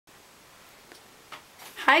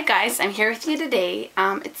Hi guys, I'm here with you today.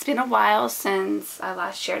 It's been a while since I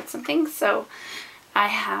last shared something, so I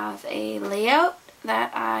have a layout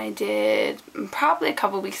that I did probably a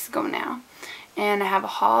couple weeks ago now. And I have a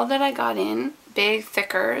haul that I got in, big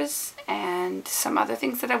thickers, and some other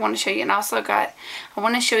things that I want to show you. And also I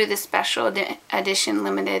want to show you the special edition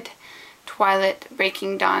limited Twilight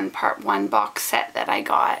Breaking Dawn Part 1 box set that I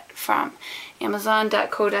got from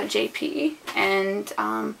Amazon.co.jp. And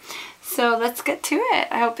so let's get to it.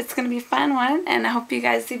 I hope it's going to be a fun one, and I hope you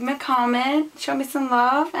guys leave me a comment, show me some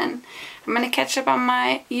love, and I'm going to catch up on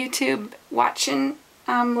my YouTube watching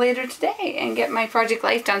later today and get my Project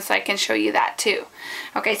Life done so I can show you that too.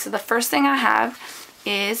 Okay, so the first thing I have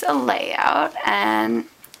is a layout, and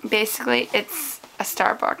basically it's a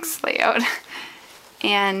Starbucks layout.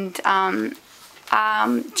 And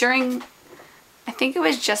during, I think it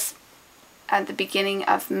was just at the beginning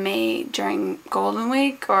of May during Golden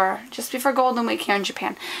Week, or just before Golden Week here in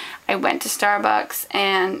Japan, I went to Starbucks,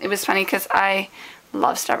 and it was funny because I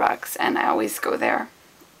love Starbucks and I always go there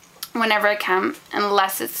whenever I can,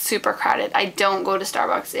 unless it's super crowded. I don't go to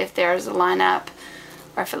Starbucks if there's a lineup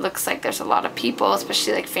or if it looks like there's a lot of people,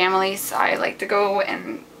 especially like families. I like to go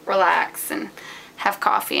and relax and have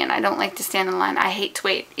coffee, and I don't like to stand in line. I hate to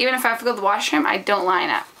wait. Even if I have to go to the washroom, I don't line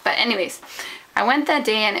up. But anyways, I went that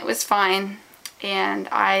day and it was fine, and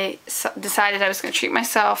I decided I was going to treat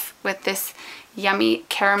myself with this yummy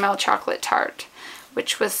caramel chocolate tart,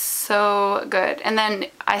 which was so good. And then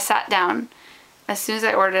I sat down. As soon as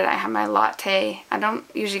I ordered it, I had my latte. I don't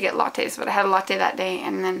usually get lattes, but I had a latte that day,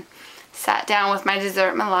 and then sat down with my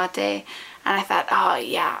dessert, my latte, and I thought, oh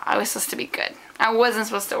yeah, I was supposed to be good. I wasn't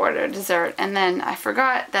supposed to order a dessert, and then I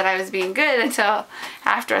forgot that I was being good until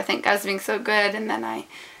after. I think I was being so good, and then I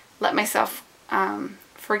let myself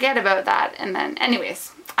forget about that, and then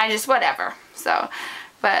anyways, I just whatever. So,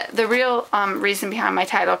 but the real reason behind my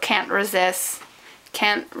title, can't resist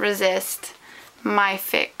my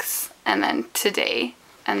fix, and then today,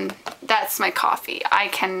 and that's my coffee. I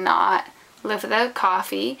cannot live without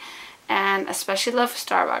coffee, and especially love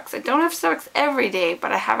Starbucks. I don't have Starbucks every day,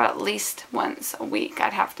 but I have it at least once a week,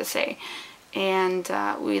 I'd have to say. And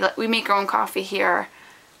we make our own coffee here,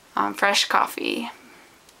 fresh coffee.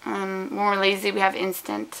 When we're lazy, we have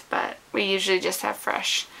instant, but we usually just have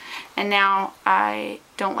fresh. And now I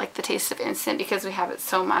don't like the taste of instant because we have it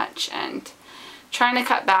so much, and trying to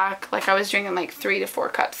cut back. Like, I was drinking like 3 to 4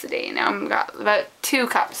 cups a day. Now I've got about 2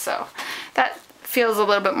 cups, so that feels a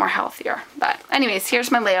little bit more healthier. But anyways, here's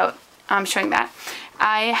my layout. I'm showing that.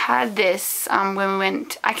 I had this when we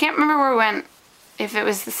went, I can't remember where we went, if it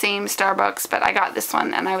was the same Starbucks, but I got this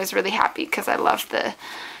one and I was really happy because I loved the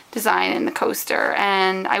design and the coaster,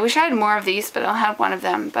 and I wish I had more of these, but I don't have one of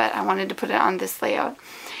them, but I wanted to put it on this layout.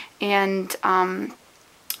 And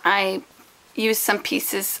I used some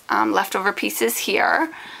pieces, leftover pieces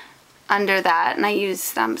here under that, and I used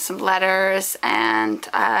some letters, and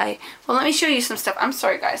well, let me show you some stuff. I'm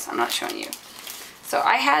sorry guys, I'm not showing you. So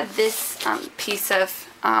I had this piece of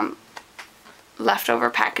leftover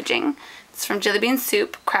packaging. It's from Jelly Bean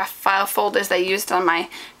Soup, craft file folders I used on my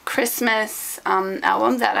Christmas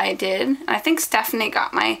album that I did. And I think Stephanie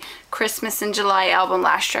got my Christmas in July album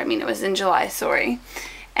last year. I mean, it was in July, sorry.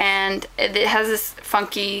 And it has this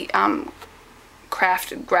funky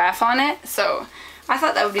craft graph on it, so I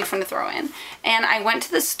thought that would be fun to throw in. And I went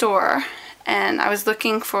to the store and I was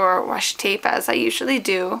looking for washi tape, as I usually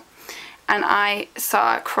do, and I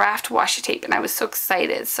saw craft washi tape and I was so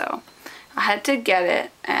excited, so I had to get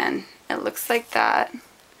it, and it looks like that.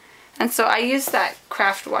 And so I used that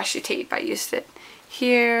craft washi tape. I used it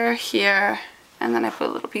here, here, and then I put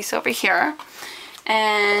a little piece over here.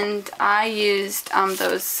 And I used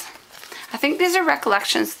those, I think these are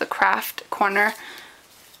Recollections, the craft corner,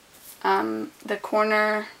 the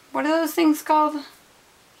corner, what are those things called?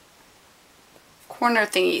 Corner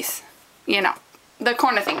thingies, you know, the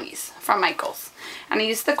corner thingies from Michaels. And I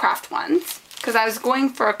used the craft ones because I was going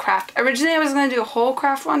for a craft. Originally I was going to do a whole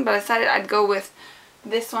craft one, but I decided I'd go with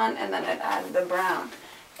this one, and then I'd add the brown.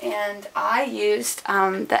 And I used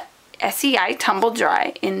the SEI Tumble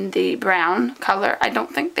Dry in the brown color. I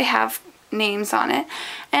don't think they have names on it,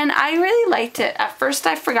 and I really liked it. At first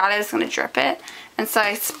I forgot I was going to drip it, and so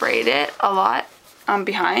I sprayed it a lot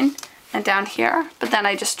behind and down here, but then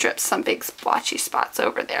I just dripped some big splotchy spots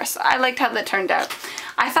over there. So I liked how that turned out.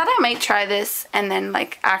 I thought I might try this and then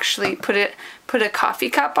like actually put a coffee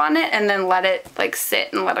cup on it and then let it like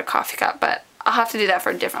sit and let a coffee cup, but I'll have to do that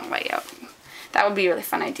for a different layout. That would be a really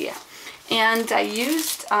fun idea. And I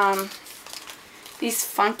used these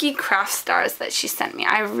funky craft stars that she sent me.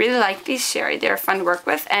 I really like these, Sherry. They're fun to work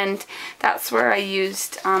with, and that's where I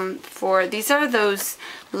used for, these are those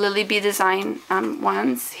Lily Bee Design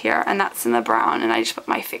ones here, and that's in the brown, and I just put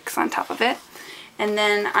my fix on top of it. And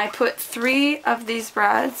then I put 3 of these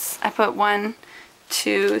brads. I put 1,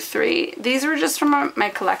 2, 3. These were just from my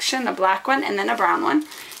collection, a black one and then a brown one.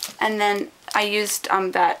 And then I used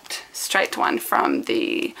that striped one from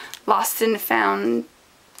the Lost and Found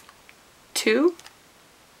 2.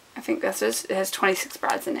 I think that's it. It has 26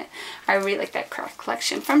 brads in it. I really like that craft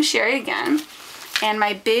collection from Sherry again. And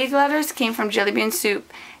my big letters came from Jelly Bean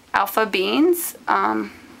Soup Alpha Beans,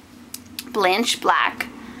 Blanche Black.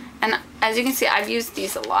 And as you can see, I've used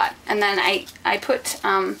these a lot. And then I put,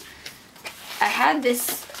 I had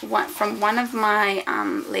this one from one of my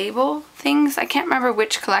label things. I can't remember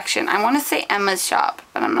which collection. I want to say Emma's Shop,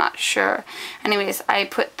 but I'm not sure. Anyways, I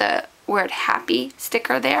put the word happy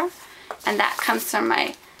sticker there. And that comes from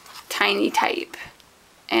my Tiny Type.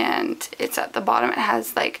 And it's at the bottom. It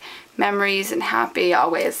has like memories and happy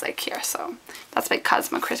always like here. So that's my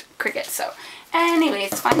Cosmo Cricket. So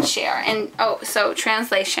anyways, fun share. And oh, so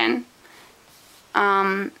translation.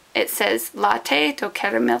 It says latte to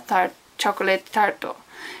caramel tart chocolate tarto.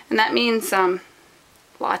 And that means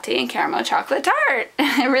latte and caramel chocolate tart.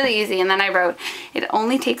 Really easy. And then I wrote, it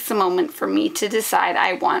only takes a moment for me to decide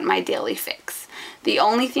I want my daily fix. The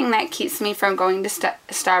only thing that keeps me from going to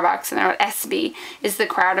Starbucks, and I wrote SB, is the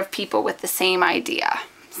crowd of people with the same idea.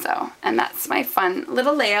 So, and that's my fun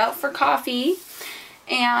little layout for coffee.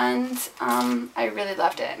 And I really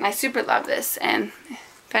loved it. And I super love this. And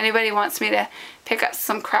if anybody wants me to pick up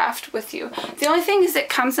some craft with you. The only thing is it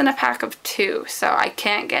comes in a pack of 2. So I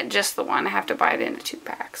can't get just the one. I have to buy it in a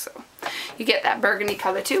 2-pack. So you get that burgundy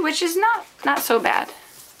color too, which is not so bad.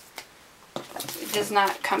 It does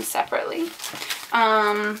not come separately.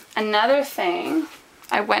 Another thing,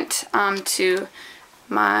 I went to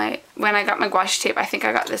when I got my gouache tape, I think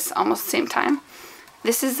I got this almost the same time.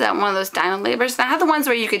 This is one of those Dyno Labors. I had the ones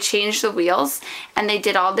where you could change the wheels and they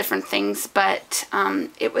did all different things, but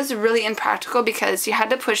it was really impractical because you had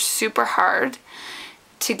to push super hard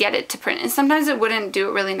to get it to print, and sometimes it wouldn't do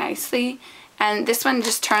it really nicely. And this one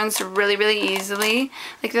just turns really, really easily.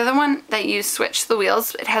 Like the other one that you switch the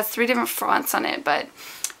wheels, it has 3 different fonts on it, but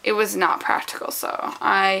it was not practical. So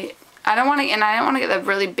I don't want to, and I don't want to get the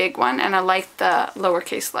really big one, and I like the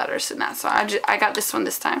lowercase letters in that. So I got this one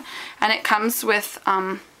this time, and it comes with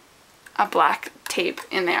a black tape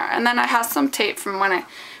in there. And then I have some tape from when I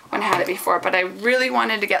had it before, but I really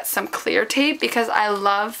wanted to get some clear tape because I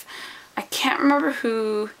can't remember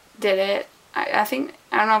who did it. I think,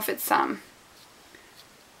 I don't know if it's I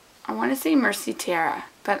want to say Mercy Terra,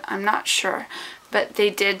 but I'm not sure. But they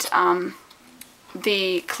did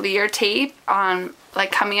the clear tape on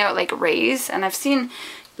like coming out like rays, and I've seen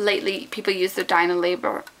lately people use the Dyno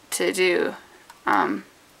Labor to do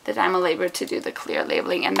the clear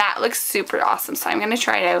labeling, and that looks super awesome. So I'm gonna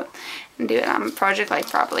try it out and do it on Project Life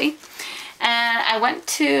probably. And I went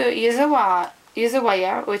to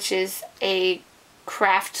Yuzawaya, which is a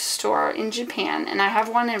craft store in Japan, and I have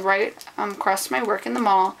one right across my work in the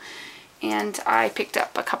mall. And I picked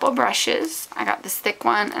up a couple brushes. I got this thick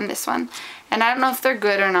one and this one. And I don't know if they're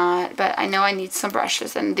good or not, but I know I need some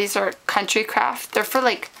brushes. And these are Country Craft. They're for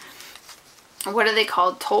like, what are they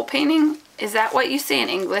called? Toll painting? Is that what you say in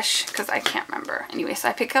English? Because I can't remember. Anyway, so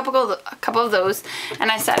I picked up a couple of those.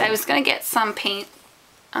 And I said I was going to get some paint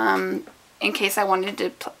in case I wanted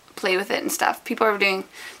to play with it and stuff. People are doing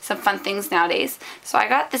some fun things nowadays. So I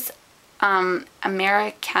got this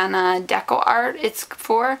Americana Deco Art. It's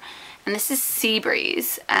for... And this is Sea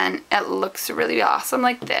Breeze, and it looks really awesome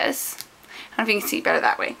like this. I don't know if you can see it better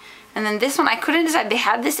that way. And then this one, I couldn't decide. They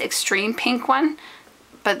had this extreme pink one,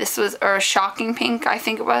 but this was, or a shocking pink, I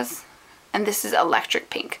think it was. And this is electric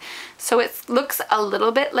pink. So it looks a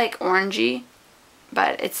little bit like orangey,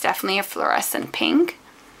 but it's definitely a fluorescent pink.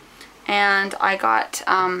 And I got,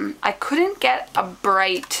 I couldn't get a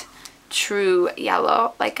bright true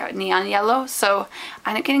yellow, like a neon yellow, so I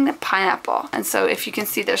ended up getting the pineapple. And so if you can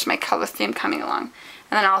see, there's my color theme coming along.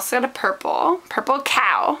 And then I also got a purple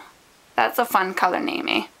cow. That's a fun color name,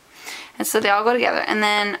 eh? And so they all go together. And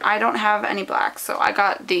then I don't have any black, so I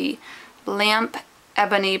got the Lamp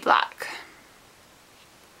Ebony Black,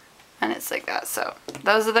 and it's like that. So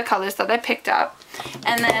those are the colors that I picked up.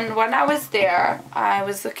 And then when I was there, I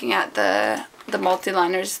was looking at the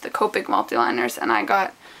multi-liners, the Copic multi-liners, and I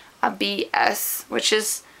got a BS, which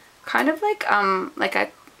is kind of like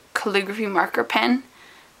a calligraphy marker pen,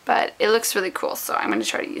 but it looks really cool, so I'm going to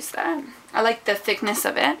try to use that. I like the thickness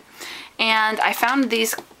of it. And I found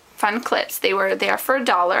these fun clips. They were there for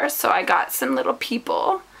 $1, so I got some little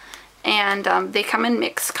people, and they come in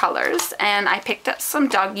mixed colors. And I picked up some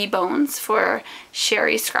doggy bones for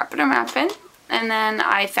Sherry scrapping and wrapping. And then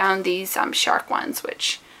I found these shark ones,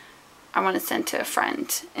 which I want to send to a friend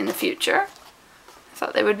in the future. I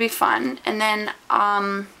thought they would be fun. And then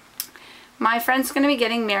my friend's going to be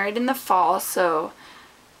getting married in the fall, so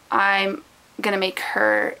I'm going to make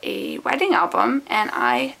her a wedding album. And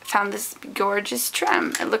I found this gorgeous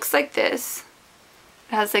trim. It looks like this.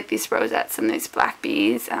 It has like these rosettes and these black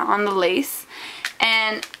beads on the lace.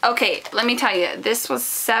 And okay, let me tell you, this was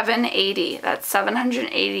 $780. That's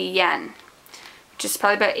 780 yen. Which is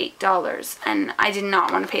probably about $8, and I did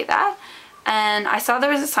not want to pay that. And I saw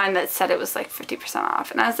there was a sign that said it was like 50%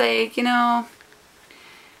 off, and I was like, you know,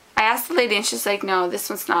 I asked the lady and she's like, no, this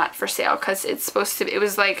one's not for sale, because it's supposed to be, it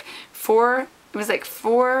was like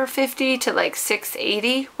 $450 to like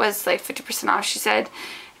 $680 was like 50% off, she said.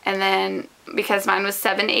 And then because mine was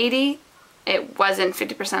 $780, it wasn't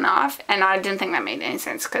 50% off, and I didn't think that made any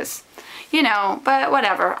sense, because, you know, but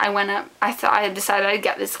whatever. I went up, I decided I'd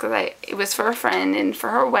get this because it was for a friend and for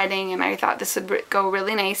her wedding, and I thought this would go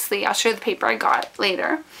really nicely. I'll show you the paper I got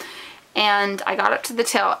later. And I got up to the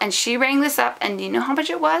till, and she rang this up, and do you know how much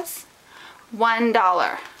it was? $1.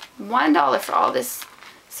 $1 for all this.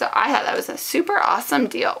 So I thought that was a super awesome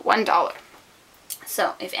deal. $1.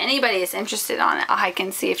 So if anybody is interested on it, I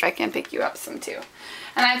can see if I can pick you up some too.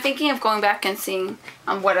 And I'm thinking of going back and seeing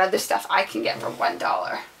what other stuff I can get for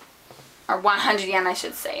 $1. Or 100 yen, I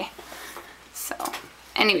should say. So,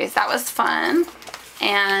 anyways, that was fun.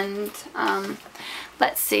 And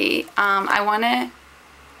let's see. I want to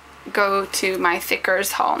go to my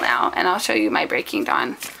Thickers haul now, and I'll show you my Breaking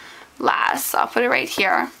Dawn last. So I'll put it right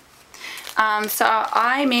here. So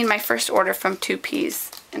I made my first order from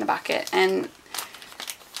 2Ps in a bucket, and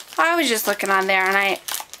I was just looking on there, and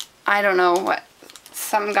I don't know what,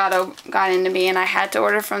 something got into me, and I had to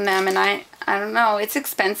order from them, and I don't know, it's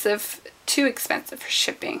expensive. Too expensive for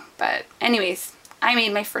shipping, but anyways, I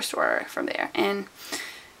made my first order from there, and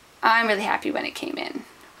I'm really happy when it came in.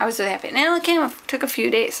 I was really happy, and it only took a few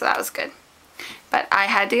days, so that was good. But I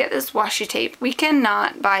had to get this washi tape. We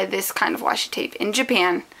cannot buy this kind of washi tape in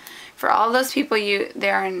Japan. For all those people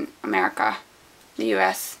there in America, the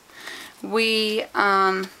U.S., we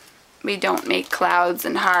don't make clouds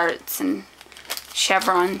and hearts and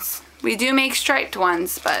chevrons. We do make striped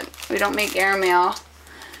ones, but we don't make airmail.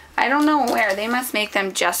 I don't know where. They must make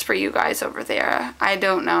them just for you guys over there. I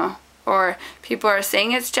don't know. Or people are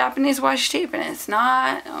saying it's Japanese washi tape and it's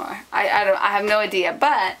not. Or I have no idea.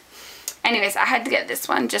 But anyways, I had to get this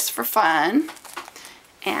one just for fun.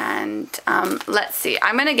 And let's see.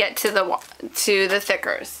 I'm gonna get to the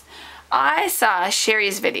Thickers. I saw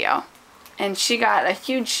Sherry's video, and she got a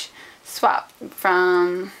huge swap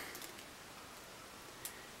from,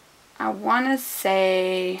 I want to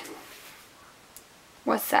say,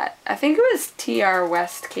 what's that? I think it was TR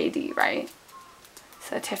West KD, right?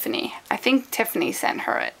 So Tiffany. I think Tiffany sent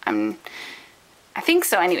her it. I think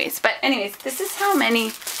so anyways. But anyways, this is how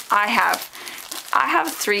many I have. I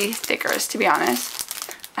have 3 Thickers, to be honest.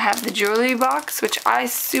 I have the jewelry box, which I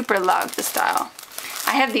super love the style.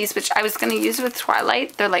 I have these, which I was going to use with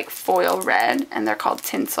Twilight. They're like foil red, and they're called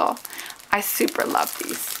Tinsel. I super love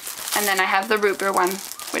these. And then I have the root beer one,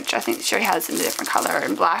 which I think Sherry has in a different color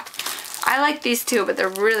and black. I like these too, but they're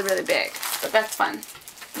really, really big. But that's fun.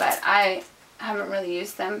 But I haven't really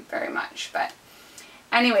used them very much. But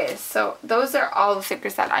anyways, so those are all the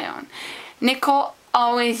Thickers that I own. Nicole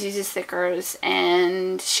always uses Thickers,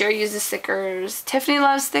 and Sherry uses Thickers. Tiffany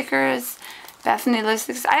loves Thickers. Bethany loves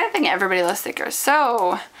Thickers. I think everybody loves Thickers.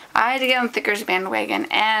 So I had to get on Thickers bandwagon,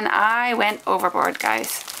 and I went overboard,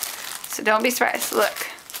 guys. So don't be surprised. Look.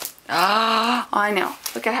 Oh, I know.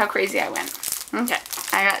 Look at how crazy I went. Okay.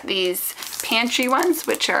 I got these pantry ones,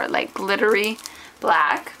 which are like glittery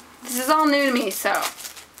black. This is all new to me, so,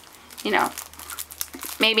 you know,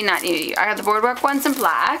 maybe not new to you. I got the Boardwalk ones in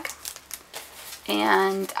black.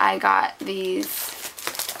 And I got these,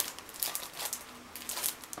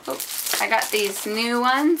 I got these new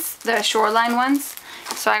ones, the Shoreline ones.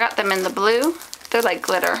 So I got them in the blue. They're like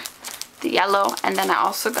glitter. The yellow. And then I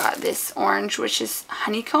also got this orange, which is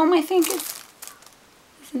honeycomb, I think.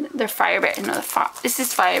 They're fireberry. No, this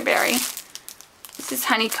is fireberry. This is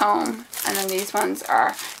honeycomb. And then these ones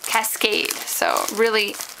are cascade. So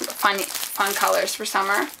really fun colors for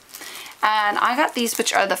summer. And I got these,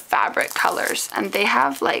 which are the fabric colors, and they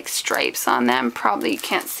have like stripes on them. Probably you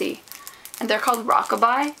can't see. And they're called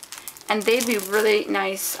Rockabye, and they'd be really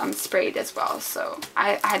nice sprayed as well. So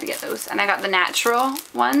I had to get those. And I got the natural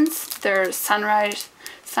ones. They're sunrise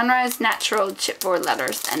Sunrise Natural chipboard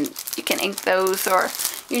letters, and you can ink those or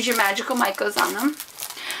use your magical micos on them.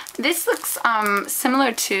 This looks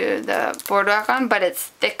similar to the Bordeaux, but it's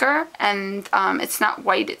thicker, and it's not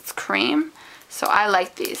white, it's cream. So I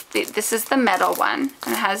like these. This is the metal one,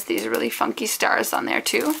 and it has these really funky stars on there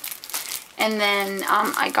too. And then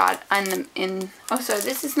I got oh, sorry,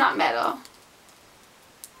 this is not metal.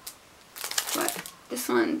 What? This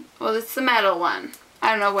one, well, it's the metal one.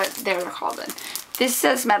 I don't know what they're called then. This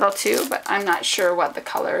says metal too, but I'm not sure what the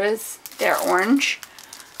color is. They're orange,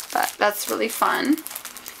 but that's really fun.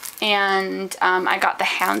 And I got the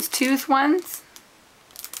houndstooth ones,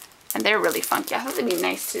 and they're really funky. I thought they'd be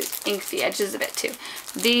nice to ink the edges of it too.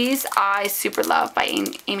 These I super love by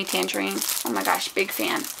Amy Tangerine. Oh my gosh, big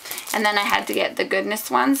fan. And then I had to get the Goodness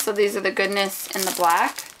ones. So these are the Goodness in the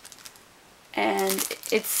black. And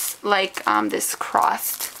it's like this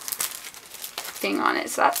crossed thing on it,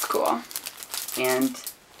 so that's cool. And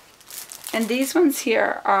these ones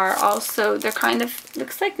here are also, they're kind of,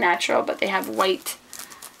 looks like natural, but they have white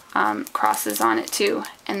crosses on it too.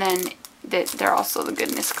 And then they're also the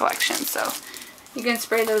Goodness collection, so you can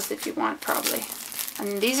spray those if you want probably.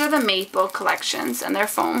 And these are the Maple collections, and they're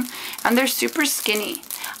foam, and they're super skinny.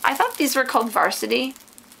 I thought these were called Varsity,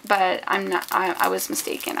 but I'm not, I was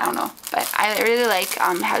mistaken, I don't know. But I really like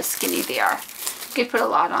how skinny they are. You could put a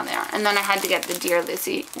lot on there. And then I had to get the Dear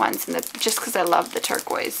Lizzy ones, and just because I love the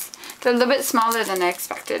turquoise. They're a little bit smaller than I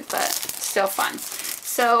expected, but still fun.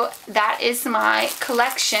 So that is my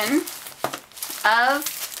collection of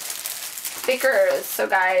thickers. So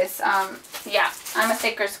guys, yeah, I'm a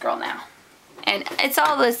thickers girl now. And it's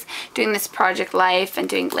all this, doing this Project Life and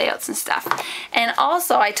doing layouts and stuff. And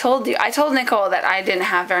also I told Nicole that I didn't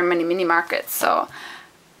have very many mini markets, so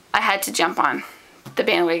I had to jump on the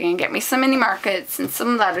bandwagon and get me some mini markets and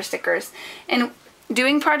some letter stickers. And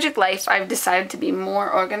doing Project Life, I've decided to be more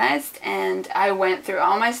organized, and I went through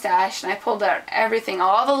all my stash and I pulled out everything,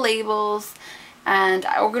 all the labels, and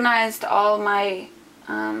I organized all my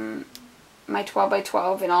my 12 by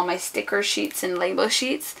 12 and all my sticker sheets and label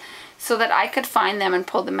sheets, so that I could find them and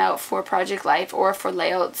pull them out for Project Life or for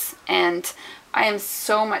layouts. And I am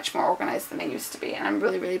so much more organized than I used to be, and I'm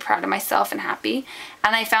really, really proud of myself and happy.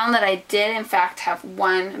 And I found that I did in fact have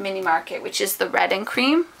one mini market, which is the red and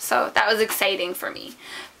cream, so that was exciting for me.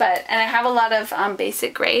 And I have a lot of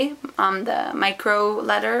basic gray, the micro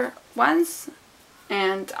letter ones,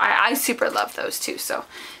 and I super love those too. So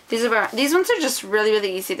these ones are just really,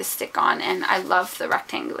 really easy to stick on, and I love the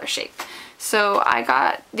rectangular shape. So I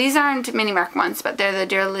got, these aren't mini mark ones, but they're the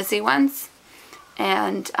Dear Lizzy ones.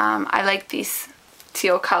 And I like these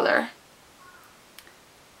teal color.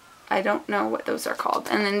 I don't know what those are called.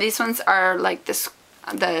 And then these ones are like the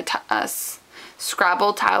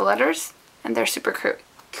Scrabble tile letters. And they're super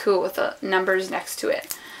cool with the numbers next to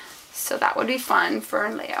it. So that would be fun for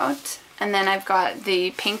a layout. And then I've got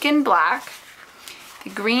the pink and black, the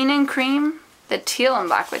green and cream, the teal and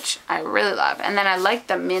black, which I really love. And then I like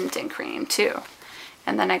the mint and cream too.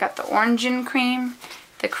 And then I got the orange and cream,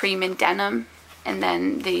 the cream and denim, and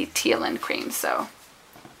then the teal and cream. So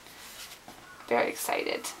very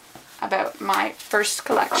excited about my first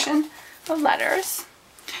collection of letters.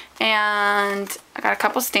 And I got a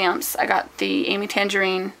couple stamps. I got the Amy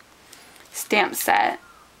Tangerine stamp set.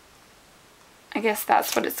 I guess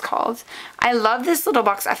that's what it's called. I love this little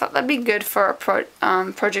box. I thought that'd be good for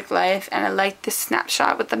Project Life, and I like this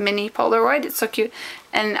snapshot with the mini Polaroid. It's so cute.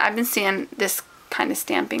 And I've been seeing this kind of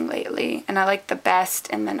stamping lately, and I like the best,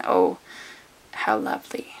 and then oh, how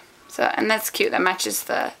lovely. So, and that's cute. That matches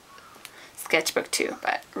the sketchbook too,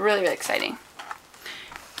 but really, really exciting.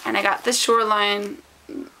 And I got the Shoreline,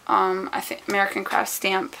 I think American Craft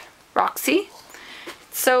stamp Roxy.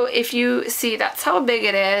 So if you see, that's how big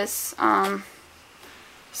it is.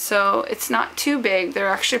 So it's not too big. They're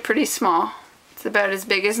actually pretty small. It's about as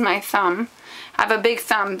big as my thumb. I have a big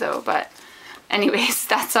thumb though, but anyways,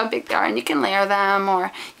 that's how big they are. And you can layer them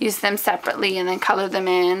or use them separately and then color them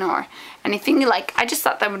in or anything you like. I just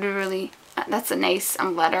thought that would be really, that's a nice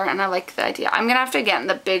letter, and I like the idea. I'm gonna have to get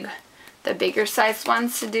the bigger size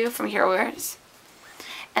ones to do from Hero Wares.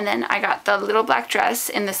 And then I got the little black dress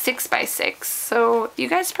in the 6x6. So you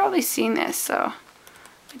guys probably seen this, so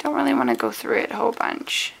I don't really want to go through it a whole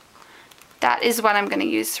bunch. That is what I'm going to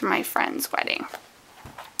use for my friend's wedding.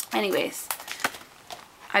 Anyways,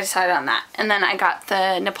 I decided on that. And then I got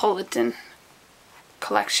the Napolitan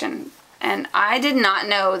collection. And I did not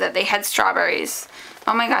know that they had strawberries.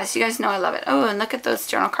 Oh my gosh, you guys know I love it. Oh, and look at those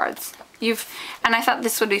journal cards. And I thought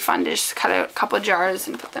this would be fun to just cut out a couple jars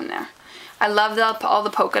and put them there. I love all the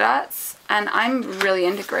polka dots, and I'm really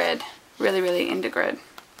into grid. Really, really into grid.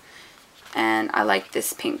 And I like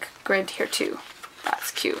this pink grid here too.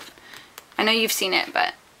 That's cute. I know you've seen it,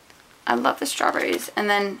 but I love the strawberries. And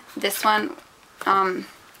then this one,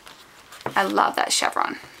 I love that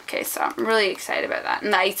chevron. Okay, so I'm really excited about that.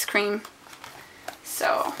 And the ice cream.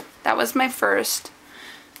 So that was my first.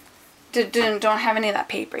 Don't have any of that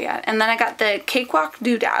paper yet. And then I got the Cakewalk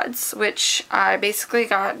doodads, which I basically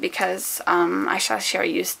got because I saw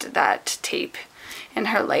Sherry used that tape in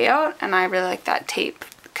her layout, and I really like that tape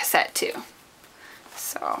cassette too.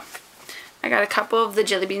 So I got a couple of the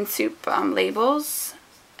Jelly Bean Soup labels.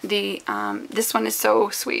 This one is so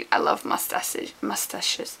sweet. I love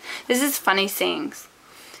mustaches. This is funny sayings.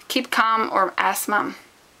 Keep calm or ask mom.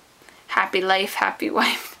 Happy life, happy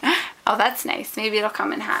wife. Oh, that's nice. Maybe it'll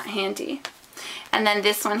come in handy. And then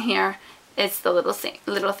this one here, it's the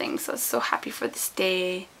little things. So happy for this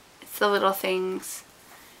day. It's the little things.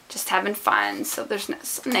 Just having fun. So there's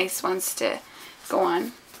some nice ones to go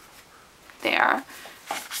on there.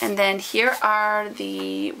 And then here are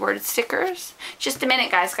the word stickers. Just a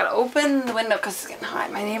minute, guys. Gotta open the window because it's getting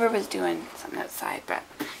hot. My neighbor was doing something outside, but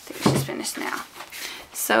I think she's finished now.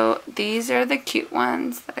 So these are the cute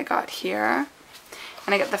ones that I got here.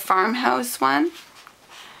 And I got the farmhouse one.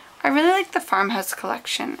 I really like the farmhouse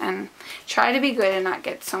collection and try to be good and not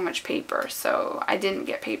get so much paper. So I didn't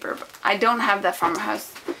get paper. But I don't have the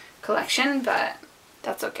farmhouse collection, but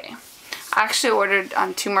that's okay. I actually ordered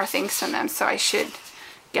 2 more things from them, so I should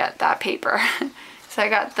get that paper. So I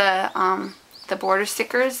got the border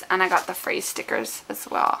stickers, and I got the phrase stickers as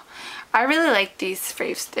well. I really like these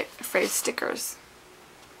phrase stickers.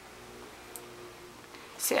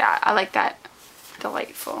 So yeah, I like that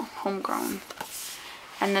delightful homegrown.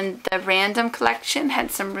 And then the random collection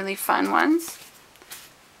had some really fun ones.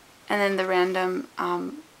 And then the random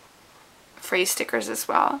phrase stickers as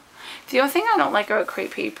well. The only thing I don't like about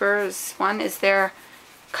crepe papers, one is they're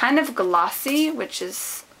kind of glossy, which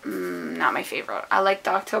is not my favorite. I like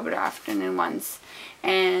the October afternoon ones.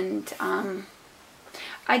 And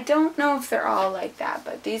I don't know if they're all like that,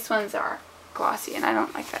 but these ones are glossy and I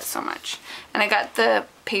don't like that so much. And I got the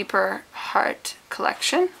paper heart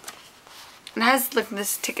collection. And it has like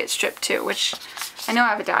this ticket strip too, which I know I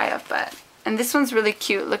have a die of, but and this one's really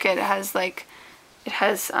cute. Look at it, has like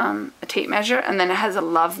a tape measure, and then it has a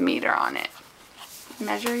love meter on it.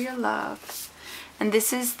 Measure your love. And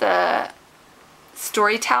this is the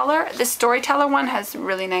Storyteller. The Storyteller one has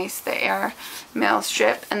really nice the air mail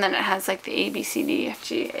strip, and then it has like the A B C D F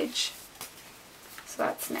G H. So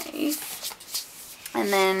that's nice.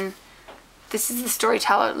 And then this is the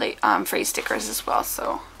Storyteller phrase stickers as well.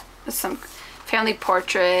 So there's some family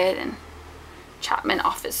portrait and Chapman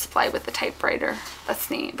office supply with the typewriter. That's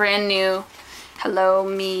neat. Brand new. Hello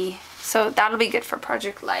me. So that'll be good for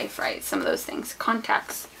Project Life, right? Some of those things.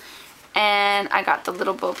 Contacts. And I got the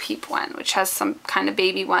Little Bo Peep one, which has some kind of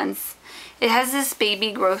baby ones. It has this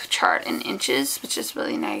baby growth chart in inches, which is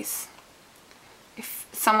really nice. If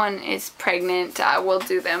someone is pregnant, we'll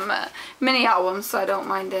do them mini albums, so I don't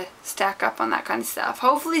mind to stack up on that kind of stuff.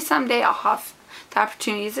 Hopefully someday I'll have the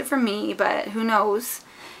opportunity to use it for me, but who knows.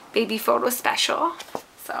 Baby photo special.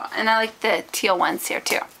 So, and I like the teal ones here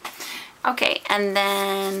too. Okay, and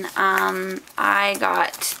then I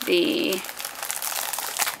got the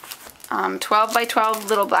 12 by 12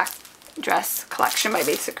 little black dress collection by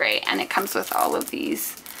Basic Grey, and it comes with all of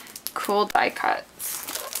these cool die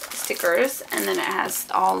cuts stickers, and then it has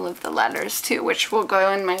all of the letters too, which will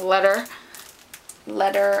go in my letter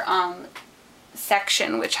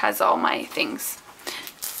section, which has all my things.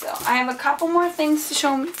 So I have a couple more things to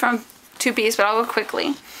show from 2B's, but I'll go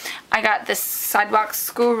quickly. I got this Sidewalk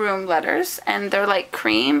Schoolroom letters, and they're like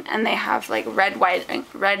cream, and they have like red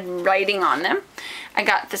writing on them. I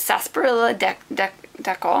got the Sarsaparilla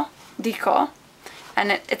decal,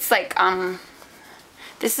 and it's like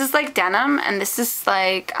this is like denim, and this is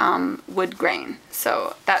like wood grain.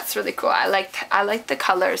 So that's really cool. I like the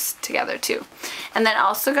colors together too. And then I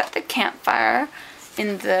also got the Campfire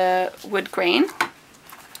in the wood grain.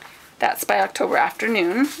 That's by October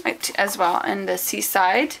Afternoon as well. And the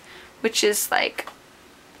Seaside, which is like,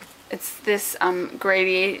 it's this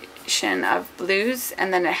gradation of blues,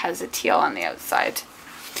 and then it has a teal on the outside.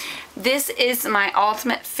 This is my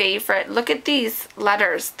ultimate favorite. Look at these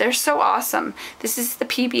letters. They're so awesome. This is the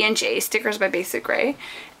PB&J stickers by Basic Grey,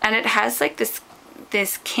 and it has like this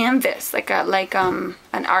canvas, like an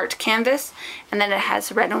art canvas, and then it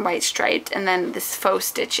has red and white striped, and then this faux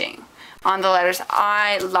stitching on the letters.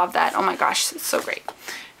 I love that. Oh my gosh, it's so great.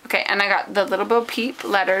 Okay, and I got the Little Bo Peep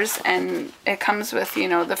letters, and it comes with, you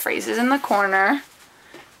know, the phrases in the corner.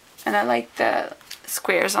 And I like the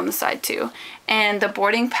squares on the side too. And the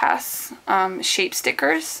boarding pass shape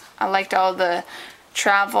stickers. I liked all the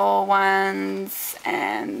travel ones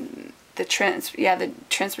and the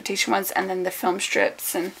transportation ones, and then the film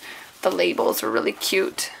strips and the labels were really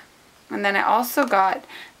cute. And then I also got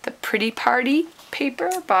the Pretty Party paper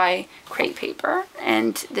by Crate Paper,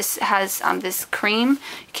 and this has this cream.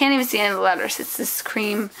 You can't even see any of the letters. It's this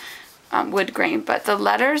cream wood grain, but the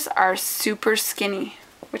letters are super skinny,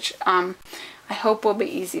 which I hope will be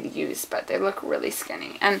easy to use, but they look really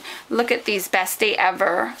skinny. And look at these: best day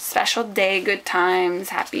ever, special day, good times,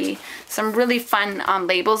 happy, some really fun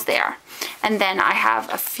labels there. And then I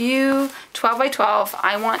have a few 12 by 12.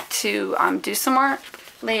 I want to do some more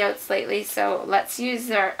layouts lately, so let's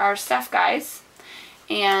use our stuff, guys.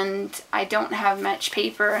 And I don't have much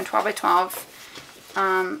paper and 12 by 12.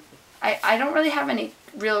 I don't really have any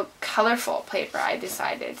real colorful paper, I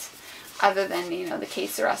decided, other than, you know, the Que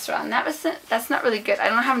Sera Sera, and that's not really good. I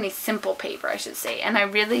don't have any simple paper, I should say, and I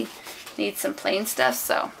really need some plain stuff,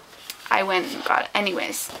 so I went and got,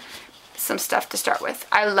 anyways, some stuff to start with.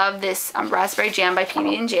 I love this Raspberry Jam by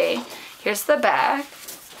PB&J. Here's the back.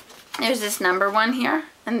 There's this #1 here,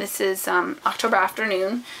 and this is October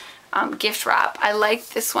Afternoon gift wrap. I like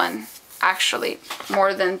this one actually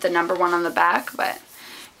more than the #1 on the back, but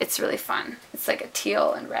it's really fun. It's like a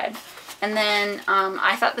teal and red. And then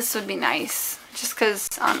I thought this would be nice just because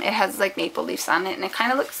it has like maple leaves on it, and it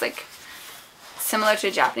kind of looks like similar to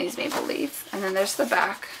a Japanese maple leaf. And then there's the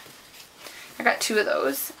back. I got 2 of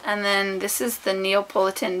those. And then this is the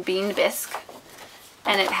Neapolitan Bean Bisque,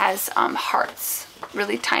 and it has hearts,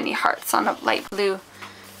 really tiny hearts on a light blue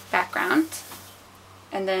background.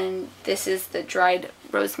 And then this is the dried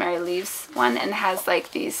rosemary leaves one, and has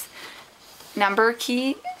like these number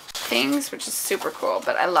key things, which is super cool,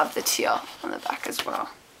 but I love the teal on the back as well.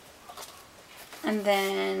 And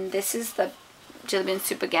then this is the Jelly Bean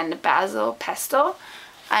Soup again, the basil pesto,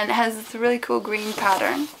 and it has this really cool green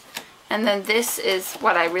pattern. And then this is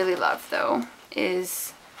what I really love though,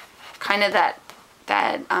 is kind of that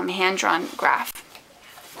hand-drawn graph.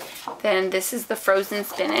 Then this is the frozen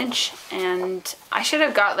spinach, and I should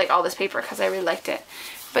have got like all this paper because I really liked it,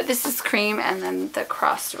 but this is cream and then the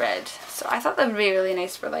crossed red, so I thought that would be really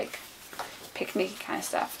nice for like picnic kind of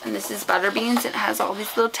stuff. And this is butter beans. It has all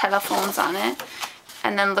these little telephones on it,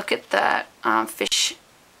 and then look at the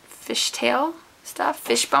fish tail stuff,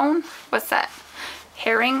 fish bone, what's that,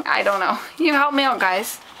 herring, I don't know, you help me out,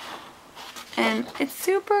 guys. And it's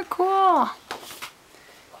super cool.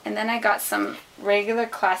 And then I got some regular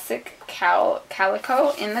classic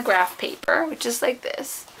calico in the graph paper, which is like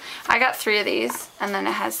this. I got 3 of these, and then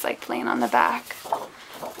it has like plain on the back.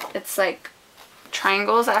 It's like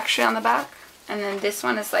triangles actually on the back. And then this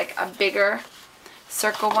one is like a bigger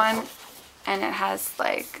circle one, and it has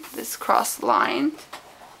like this cross line.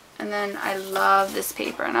 And then I love this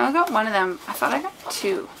paper, and I got 1 of them. I thought I got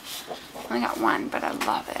 2. I only got 1, but I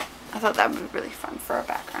love it. I thought that would be really fun for a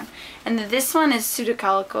background. And then this one is Pseudo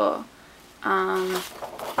Calico.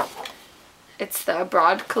 It's the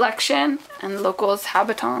Abroad collection, and Locals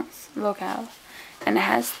Habitants Locale. And it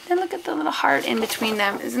has, then look at the little heart in between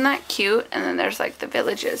them. Isn't that cute? And then there's like the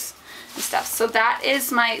villages and stuff. So that is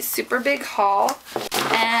my super big haul.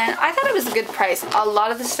 And I thought it was a good price. A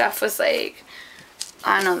lot of the stuff was like,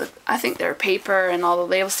 I don't know, I think their paper and all the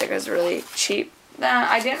label stickers are really cheap.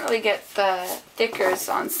 I didn't really get the stickers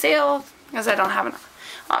on sale because I don't have an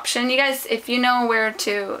option. You guys, if you know where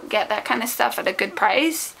to get that kind of stuff at a good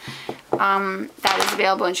price, that is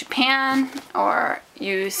available in Japan, or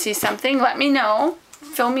you see something, let me know.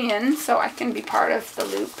 Fill me in so I can be part of the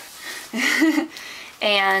loop.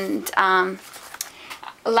 And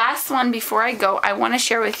last one before I go, I want to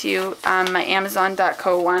share with you my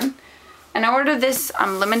Amazon.co one. And I ordered this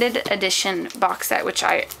limited edition box set, which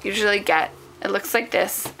I usually get. It looks like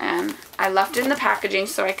this, and I left it in the packaging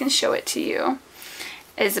so I can show it to you.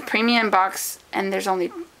 It's a premium box, and there's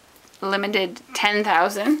only limited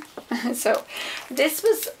 10,000. So this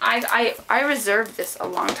was, I reserved this a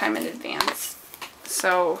long time in advance.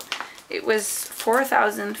 So it was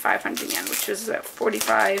 4,500 yen, which was about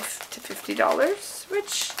 $45 to $50,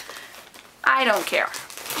 which I don't care.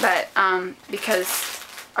 But because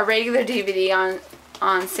a regular DVD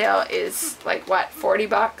on sale is like what, 40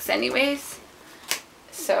 bucks anyways.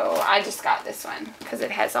 So I just got this one because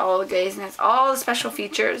it has all the goodies and has all the special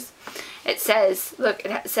features. It says, look,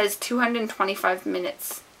 it says 225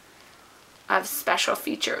 minutes of special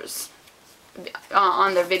features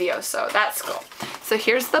on their video, so that's cool. So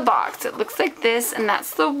here's the box. It looks like this, and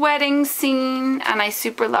that's the wedding scene, and I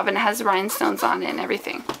super love it. It has rhinestones on it and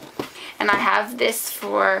everything. And I have this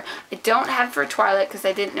for, I don't have for Twilight because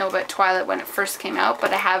I didn't know about Twilight when it first came out,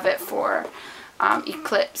 but I have it for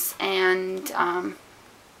Eclipse and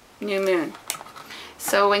New Moon.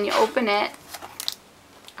 So when you open it,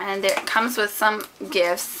 and it comes with some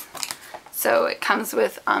gifts. So it comes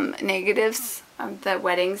with negatives of the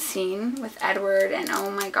wedding scene with Edward, and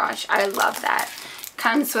oh my gosh, I love that.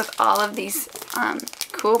 Comes with all of these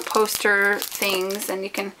cool poster things, and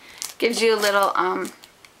you can, gives you a little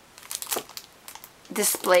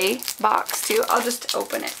display box too. I'll just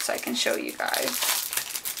open it so I can show you guys.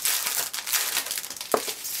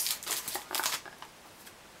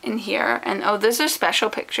 In here, and oh, those are special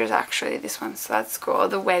pictures actually, this one, so that's cool.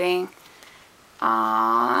 The wedding.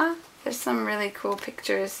 There's some really cool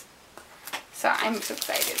pictures, so I'm so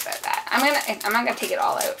excited about that. I'm not gonna take it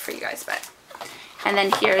all out for you guys, but, and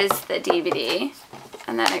then here is the DVD,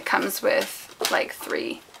 and then it comes with like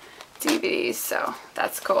 3 DVDs, so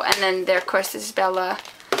that's cool. And then there of course is Bella,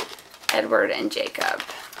 Edward, and Jacob,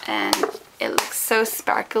 and it looks so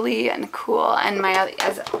sparkly and cool, and my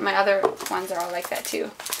other ones are all like that too.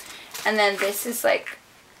 And then this is like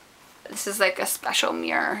a special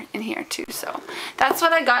mirror in here too, so that's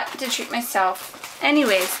what I got to treat myself.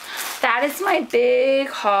 Anyways, that is my big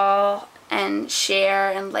haul and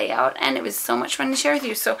share and layout, and it was so much fun to share with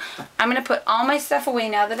you. So I'm going to put all my stuff away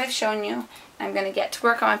now that I've shown you. I'm going to get to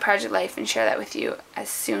work on my project life and share that with you as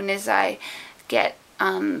soon as I get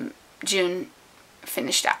June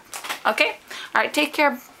finished up. Okay? Alright, take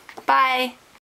care. Bye.